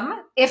eat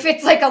them, if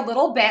it's like a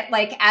little bit,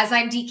 like as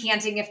I'm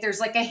decanting, if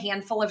there's like a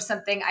handful of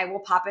something, I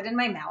will pop it in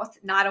my mouth.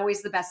 Not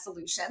always the best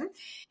solution.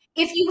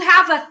 If you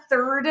have a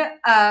third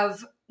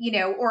of,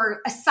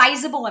 or a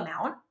sizable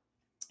amount,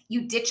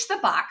 you ditch the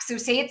box. So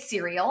say it's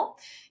cereal,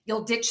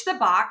 you'll ditch the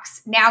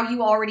box. Now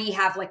you already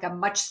have like a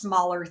much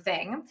smaller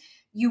thing.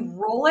 You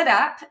roll it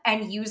up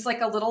and use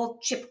like a little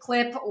chip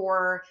clip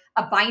or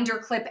a binder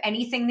clip,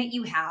 anything that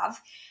you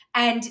have.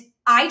 And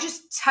I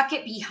just tuck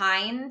it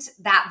behind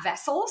that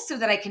vessel so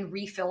that I can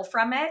refill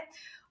from it.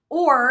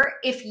 Or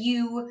if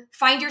you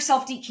find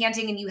yourself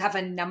decanting and you have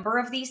a number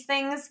of these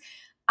things,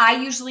 I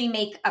usually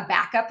make a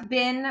backup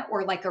bin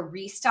or like a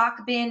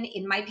restock bin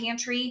in my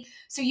pantry.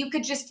 So you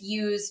could just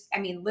use,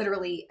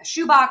 literally a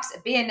shoebox, a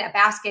bin, a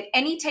basket,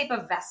 any type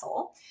of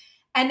vessel.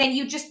 And then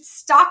you just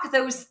stock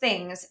those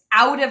things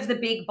out of the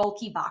big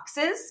bulky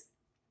boxes.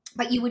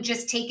 But you would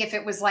just take, if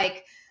it was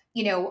like,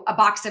 a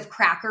box of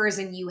crackers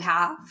and you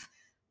have,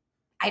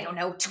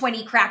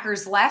 20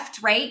 crackers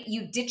left, right?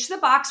 You ditch the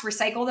box,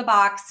 recycle the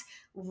box,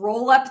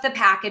 roll up the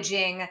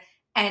packaging,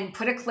 and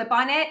put a clip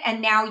on it.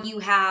 And now you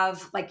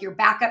have like your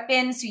backup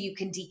bin so you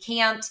can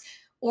decant.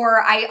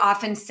 Or I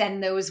often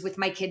send those with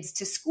my kids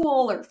to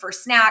school or for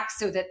snacks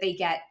so that they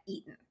get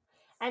eaten.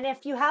 And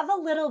if you have a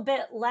little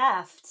bit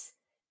left,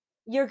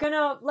 you're going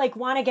to like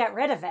want to get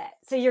rid of it.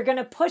 So you're going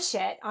to push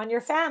it on your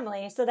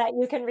family so that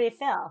you can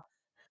refill.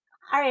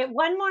 All right,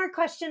 one more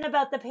question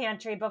about the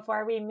pantry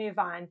before we move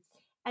on.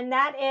 And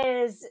that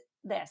is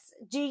this.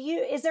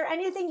 Is there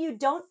anything you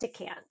don't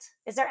decant?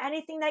 Is there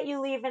anything that you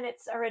leave in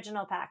its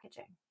original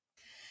packaging?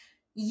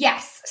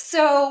 Yes.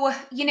 So,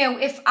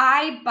 if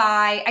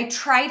I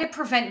try to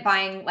prevent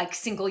buying like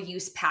single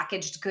use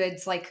packaged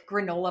goods like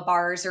granola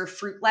bars or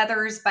fruit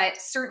leathers,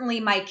 but certainly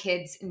my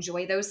kids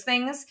enjoy those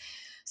things.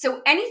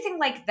 So anything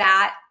like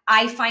that,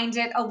 I find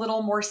it a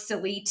little more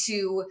silly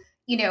to,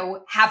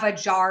 have a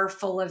jar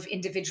full of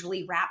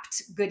individually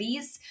wrapped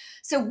goodies.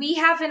 So we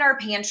have in our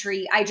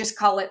pantry, I just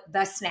call it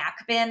the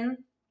snack bin.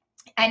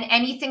 And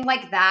anything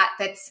like that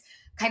that's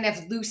kind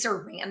of loose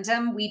or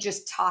random, we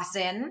just toss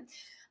in.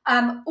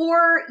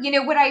 Or,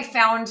 what I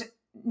found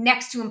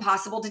next to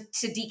impossible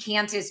to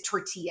decant is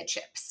tortilla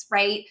chips,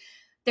 right?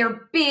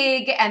 They're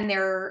big and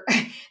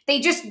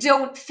they just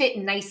don't fit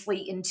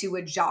nicely into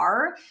a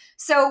jar.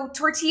 So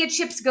tortilla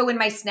chips go in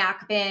my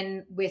snack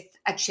bin with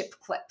a chip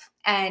clip,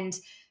 and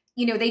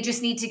they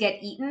just need to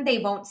get eaten. They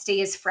won't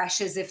stay as fresh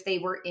as if they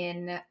were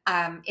in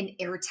an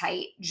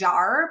airtight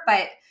jar,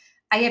 but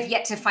I have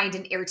yet to find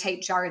an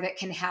airtight jar that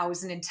can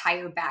house an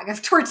entire bag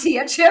of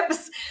tortilla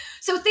chips.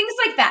 So things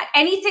like that,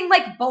 anything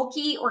like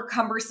bulky or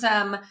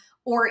cumbersome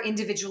or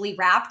individually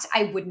wrapped,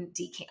 I wouldn't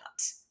decant.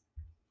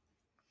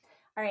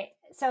 All right.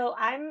 So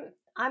I'm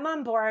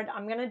on board.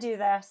 I'm going to do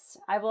this.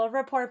 I will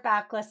report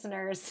back,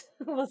 listeners.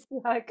 We'll see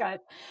how it goes.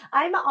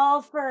 I'm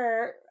all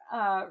for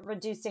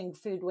reducing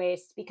food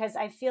waste because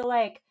I feel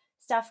like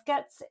stuff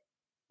gets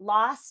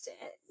lost,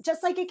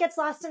 just like it gets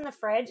lost in the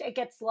fridge, it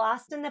gets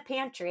lost in the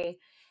pantry.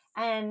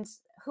 And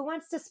who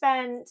wants to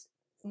spend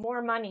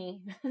more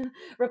money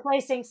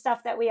replacing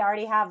stuff that we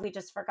already have, we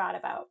just forgot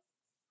about?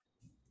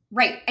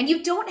 Right. And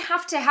you don't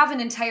have to have an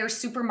entire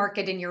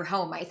supermarket in your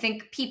home. I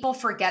think people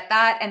forget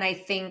that. And I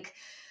think,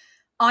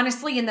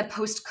 honestly, in the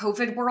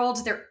post-COVID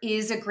world, there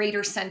is a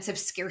greater sense of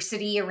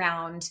scarcity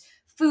around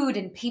food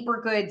and paper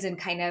goods and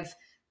kind of,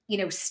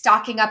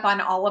 stocking up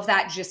on all of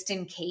that just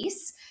in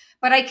case.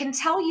 But I can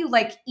tell you,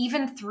 like,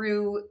 even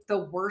through the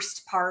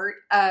worst part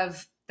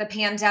of the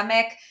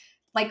pandemic,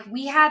 like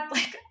we had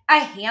like a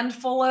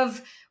handful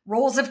of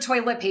rolls of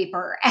toilet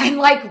paper and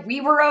like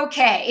we were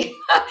okay.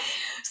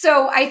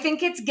 So I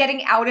think it's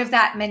getting out of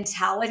that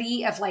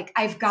mentality of like,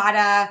 I've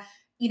gotta,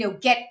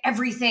 get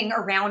everything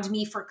around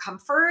me for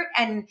comfort,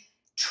 and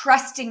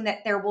trusting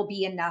that there will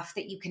be enough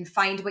that you can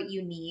find what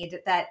you need,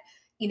 that,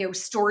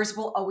 stores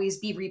will always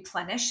be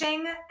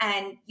replenishing,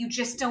 and you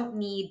just don't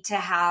need to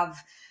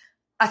have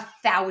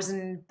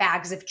 1,000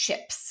 bags of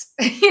chips.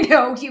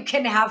 You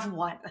can have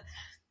one.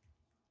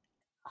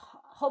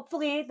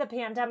 Hopefully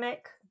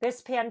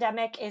this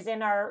pandemic is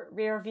in our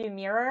rear view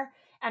mirror,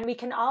 and we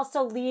can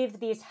also leave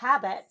these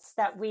habits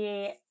that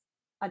we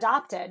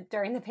adopted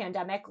during the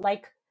pandemic,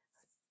 like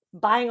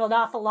buying an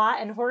awful lot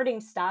and hoarding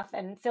stuff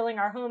and filling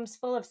our homes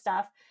full of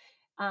stuff.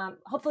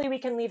 Hopefully we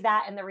can leave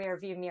that in the rear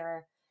view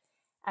mirror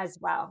as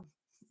well.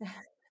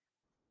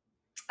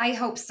 I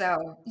hope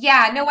so.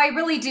 Yeah, no, I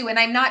really do. And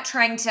I'm not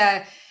trying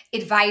to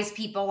advise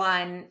people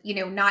on,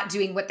 not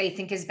doing what they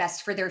think is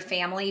best for their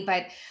family,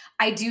 but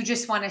I do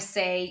just want to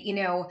say,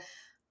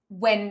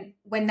 when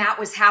that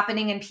was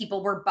happening and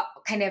people were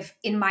kind of,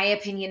 in my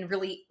opinion,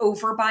 really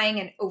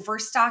overbuying and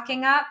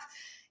overstocking up,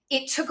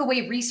 it took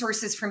away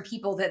resources from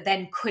people that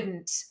then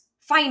couldn't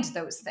find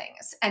those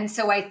things. And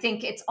so I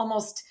think it's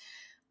almost,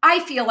 I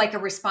feel like a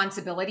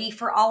responsibility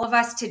for all of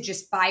us to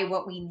just buy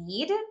what we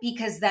need,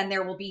 because then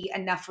there will be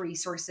enough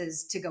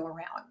resources to go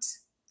around.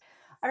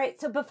 All right.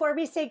 So before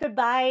we say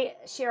goodbye,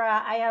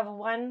 Shira, I have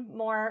one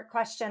more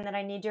question that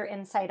I need your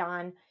insight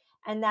on.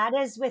 And that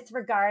is with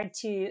regard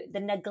to the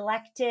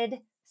neglected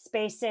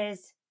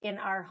spaces in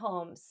our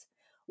homes.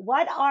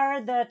 What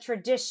are the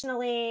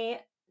traditionally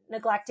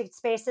neglected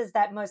spaces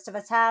that most of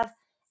us have?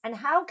 And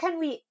how can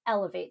we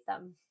elevate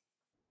them?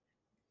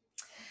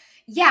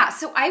 Yeah,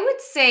 so I would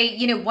say,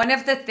 one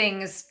of the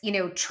things,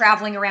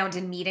 traveling around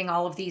and meeting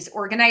all of these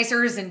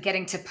organizers and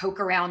getting to poke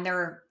around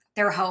their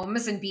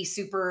homes and be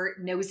super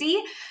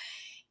nosy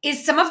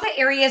is some of the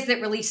areas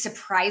that really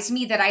surprised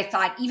me that I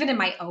thought even in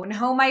my own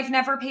home I've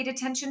never paid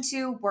attention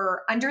to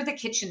were under the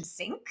kitchen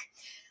sink.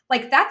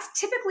 Like that's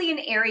typically an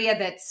area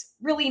that's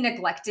really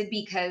neglected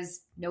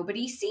because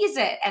nobody sees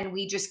it and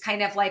we just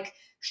kind of like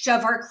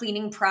shove our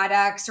cleaning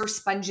products or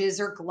sponges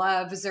or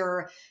gloves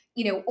or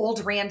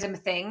old random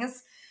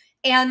things.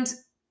 And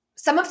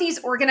some of these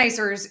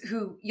organizers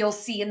who you'll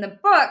see in the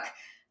book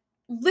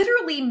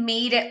literally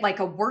made it like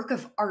a work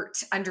of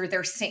art under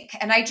their sink.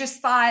 And I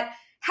just thought,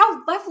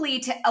 how lovely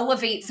to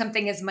elevate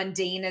something as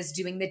mundane as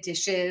doing the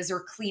dishes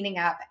or cleaning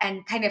up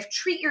and kind of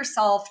treat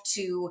yourself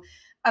to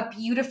a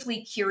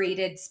beautifully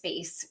curated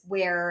space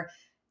where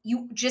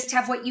you just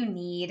have what you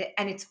need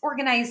and it's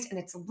organized and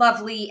it's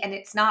lovely and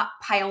it's not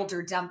piled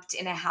or dumped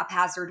in a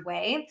haphazard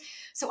way.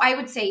 So I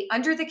would say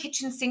under the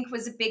kitchen sink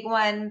was a big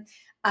one.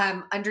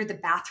 Under the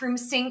bathroom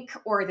sink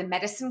or the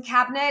medicine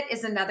cabinet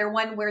is another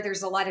one where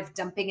there's a lot of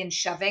dumping and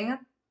shoving,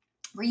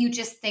 where you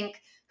just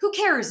think, who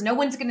cares? No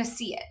one's going to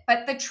see it.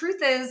 But the truth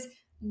is,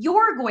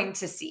 you're going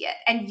to see it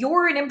and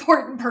you're an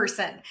important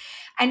person.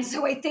 And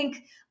so I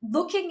think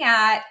looking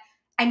at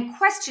and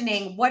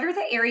questioning what are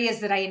the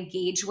areas that I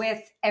engage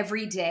with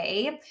every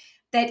day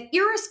that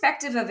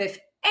irrespective of if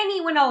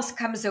anyone else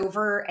comes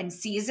over and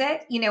sees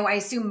it, I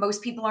assume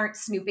most people aren't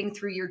snooping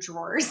through your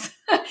drawers.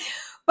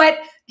 But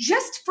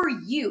just for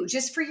you,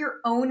 just for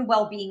your own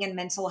well-being and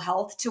mental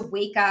health, to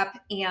wake up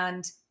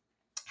and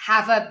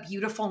have a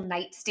beautiful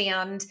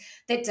nightstand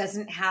that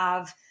doesn't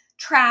have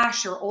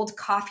trash or old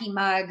coffee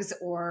mugs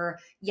or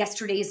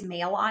yesterday's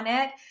mail on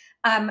it.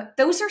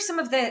 Those are some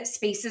of the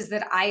spaces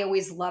that I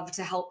always love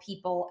to help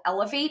people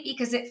elevate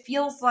because it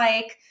feels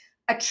like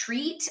a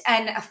treat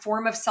and a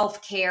form of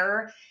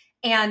self-care.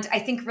 And I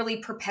think really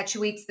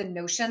perpetuates the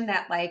notion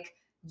that like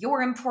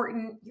you're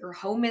important, your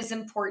home is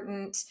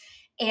important.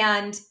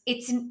 And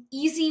it's an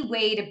easy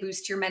way to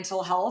boost your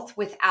mental health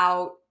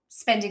without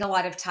spending a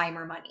lot of time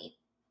or money.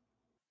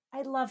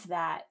 I love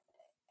that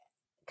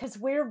because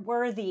we're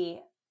worthy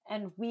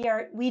and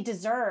we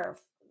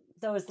deserve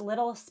those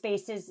little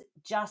spaces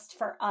just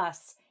for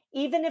us,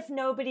 even if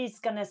nobody's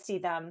going to see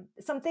them.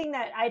 Something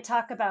that I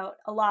talk about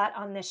a lot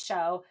on this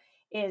show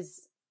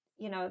is,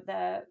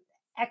 the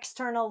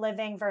external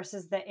living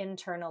versus the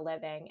internal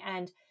living.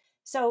 And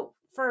so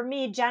for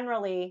me,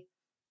 generally,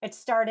 it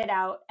started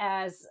out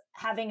as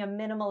having a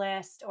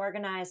minimalist,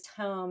 organized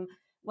home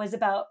was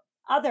about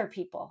other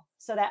people,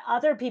 so that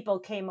other people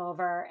came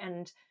over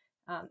and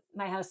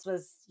my house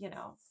was,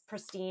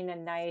 pristine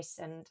and nice,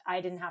 and I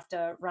didn't have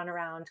to run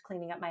around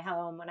cleaning up my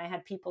home when I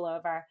had people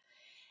over.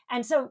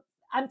 And so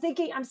I'm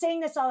saying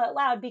this all out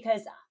loud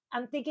because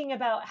I'm thinking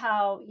about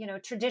how,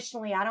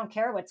 traditionally I don't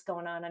care what's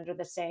going on under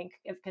the sink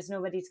because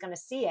nobody's going to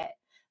see it.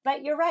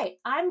 But you're right,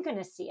 I'm going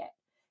to see it.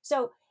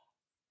 So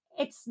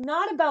it's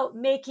not about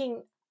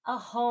making a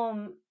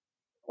home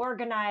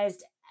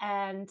organized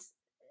and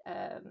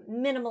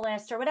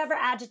minimalist or whatever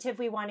adjective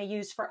we want to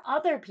use for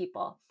other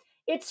people.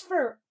 It's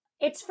for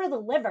the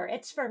liver.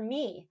 It's for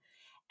me.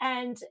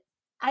 And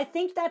I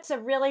think that's a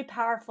really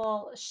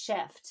powerful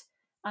shift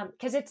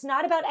because it's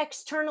not about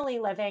externally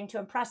living to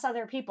impress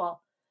other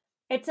people.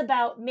 It's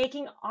about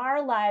making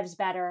our lives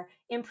better,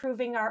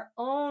 improving our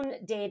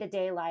own day to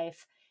day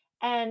life.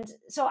 And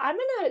so I'm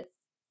going to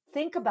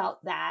think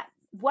about that.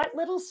 What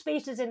little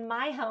spaces in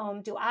my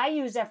home do I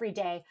use every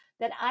day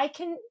that I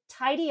can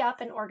tidy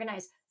up and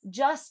organize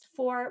just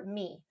for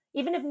me,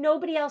 even if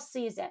nobody else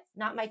sees it?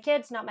 Not my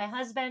kids, not my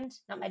husband,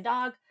 not my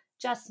dog,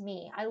 just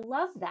me. I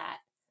love that.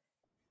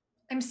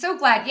 I'm so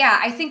glad. Yeah,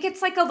 I think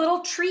it's like a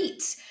little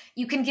treat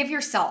you can give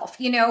yourself.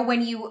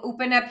 When you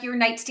open up your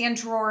nightstand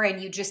drawer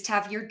and you just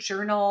have your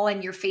journal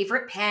and your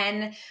favorite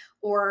pen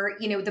or,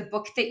 the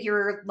book that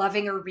you're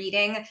loving or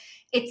reading,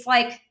 it's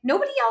like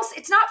nobody else,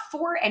 it's not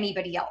for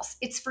anybody else,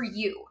 it's for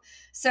you.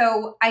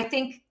 So I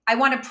think I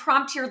want to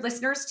prompt your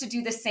listeners to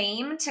do the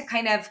same, to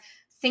kind of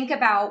think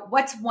about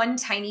what's one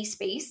tiny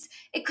space.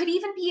 It could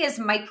even be as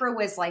micro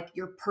as like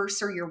your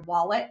purse or your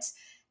wallet,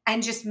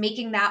 and just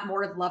making that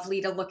more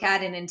lovely to look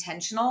at and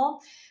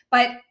intentional.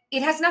 But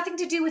it has nothing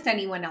to do with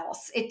anyone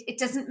else. It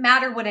doesn't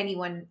matter what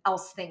anyone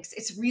else thinks.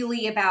 It's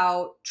really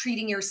about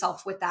treating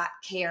yourself with that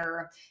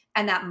care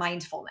and that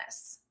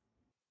mindfulness.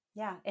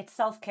 Yeah, it's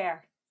self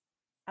care.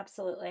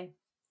 Absolutely.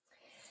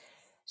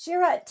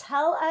 Shira,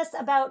 tell us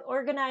about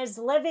Organized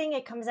Living.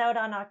 It comes out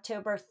on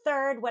October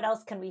 3rd. What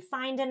else can we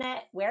find in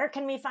it? Where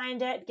can we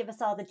find it? Give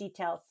us all the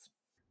details.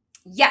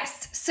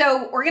 Yes.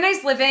 So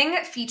Organized Living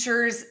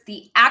features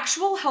the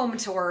actual home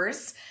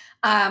tours,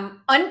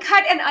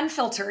 uncut and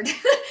unfiltered,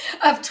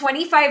 of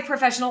 25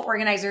 professional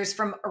organizers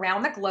from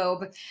around the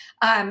globe,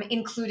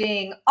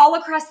 including all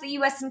across the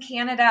US and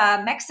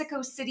Canada,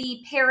 Mexico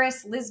City,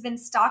 Paris, Lisbon,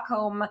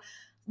 Stockholm,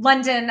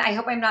 London. I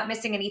hope I'm not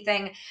missing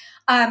anything.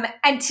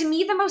 And to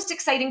me, the most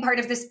exciting part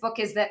of this book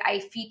is that I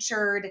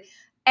featured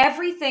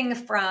everything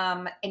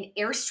from an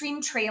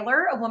Airstream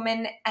trailer, a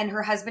woman and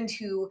her husband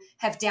who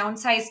have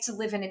downsized to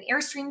live in an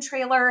Airstream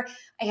trailer.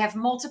 I have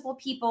multiple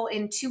people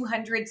in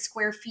 200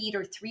 square feet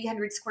or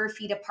 300 square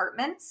feet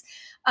apartments.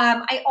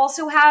 I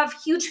also have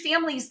huge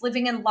families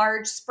living in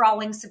large,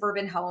 sprawling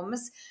suburban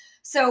homes.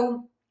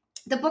 So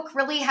the book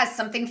really has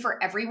something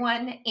for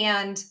everyone.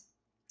 And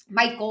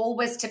my goal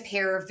was to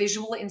pair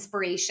visual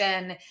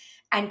inspiration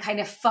and kind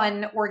of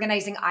fun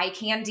organizing eye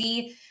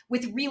candy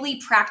with really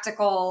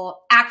practical,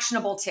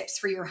 actionable tips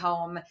for your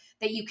home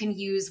that you can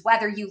use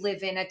whether you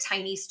live in a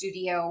tiny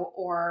studio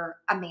or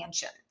a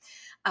mansion.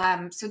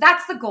 So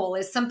that's the goal,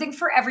 is something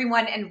for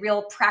everyone and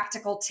real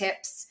practical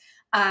tips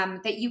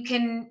that you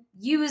can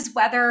use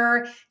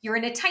whether you're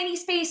in a tiny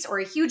space or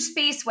a huge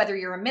space, whether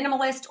you're a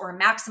minimalist or a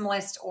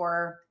maximalist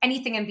or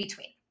anything in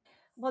between.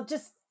 Well,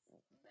 just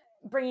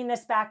bringing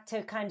this back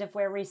to kind of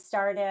where we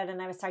started,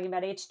 and I was talking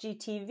about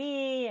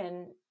HGTV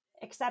and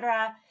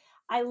etc.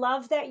 I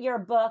love that your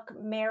book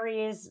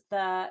marries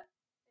the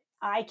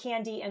eye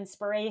candy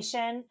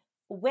inspiration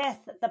with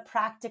the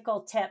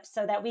practical tips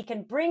so that we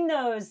can bring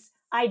those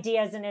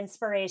ideas and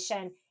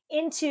inspiration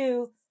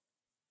into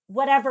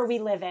whatever we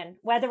live in,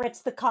 whether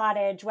it's the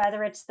cottage,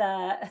 whether it's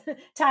the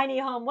tiny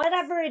home,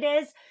 whatever it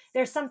is,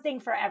 there's something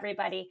for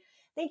everybody.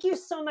 Thank you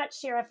so much,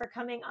 Shira, for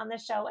coming on the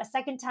show a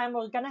second time.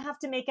 We're going to have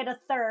to make it a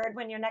third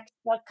when your next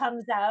book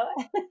comes out.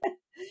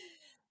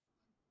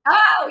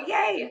 Oh,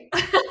 yay.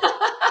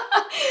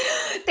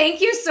 Thank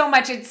you so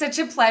much. It's such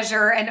a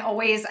pleasure. And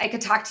always, I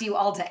could talk to you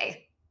all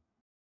day.